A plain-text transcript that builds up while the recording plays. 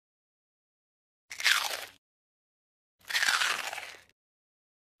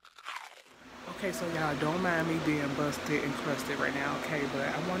Okay, so y'all don't mind me being busted and crusted right now, okay? But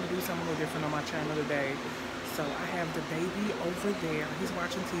I wanted to do something a little different on my channel today. So I have the baby over there. He's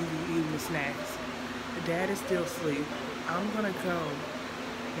watching TV, eating the snacks. The dad is still asleep. I'm gonna go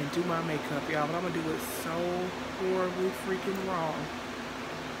and do my makeup, y'all, but I'm gonna do it so horribly freaking wrong.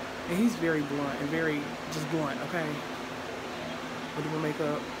 And he's very blunt and very just blunt, okay? I'll do my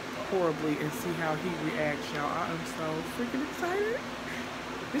makeup horribly and see how he reacts, y'all. I am so freaking excited.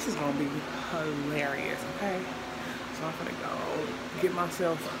 This is gonna be hilarious, okay? So I'm gonna go get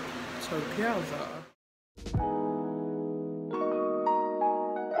myself together.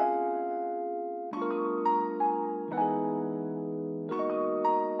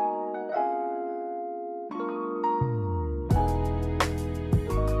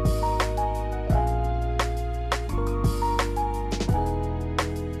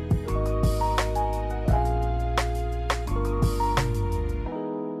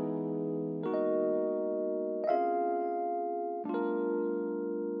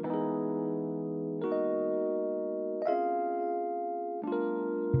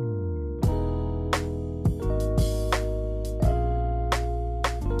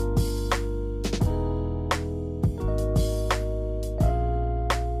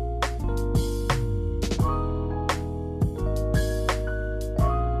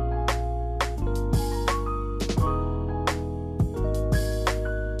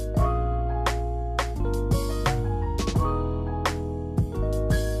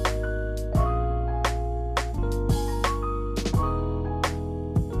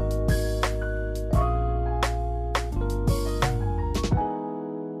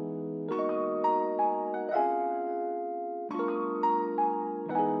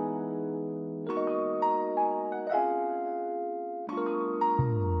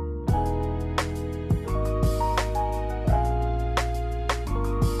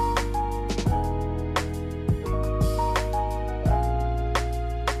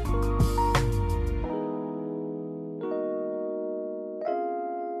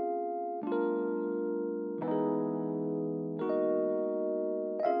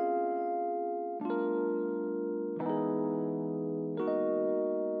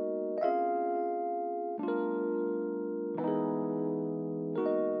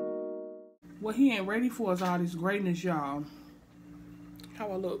 What he ain't ready for is all this greatness, y'all.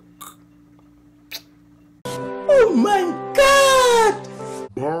 How I look. Oh my God!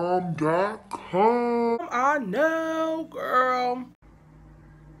 Bomb.com. I know, girl.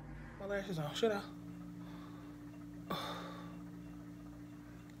 My lashes on. Should I?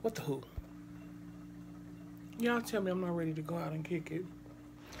 What the who? Y'all tell me I'm not ready to go out and kick it.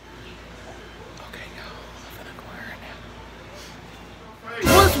 Okay, y'all. I'm gonna go right now.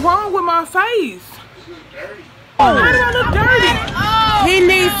 What's wrong with my face? How did I look dirty? Oh, he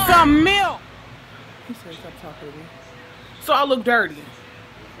needs some milk. He said stop talking to me. So I look dirty.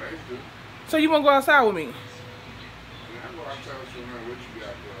 So you wanna go outside with me?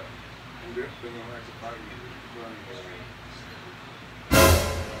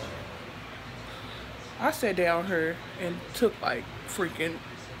 I sat down here and took like freaking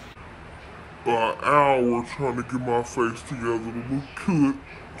an hour trying to get my face together to look good.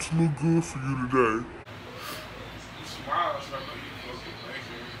 To look good for you today.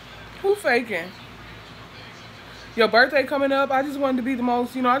 Who faking? Your birthday coming up. I just wanted to be the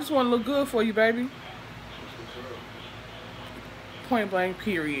most, I just want to look good for you, baby. Point blank,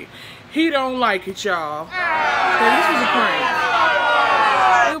 period. He don't like it, y'all. This was a prank.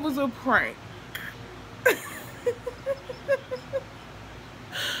 It was a prank.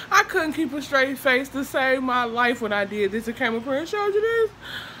 I couldn't keep a straight face to save my life when I did this. I came up here and showed you this.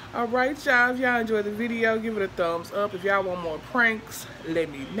 Alright, y'all. If y'all enjoyed the video, give it a thumbs up. If y'all want more pranks, let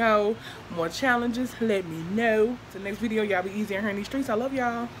me know. More challenges, let me know. So next video, y'all be easy in here in these streets. I love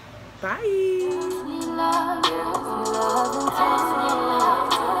y'all. Bye.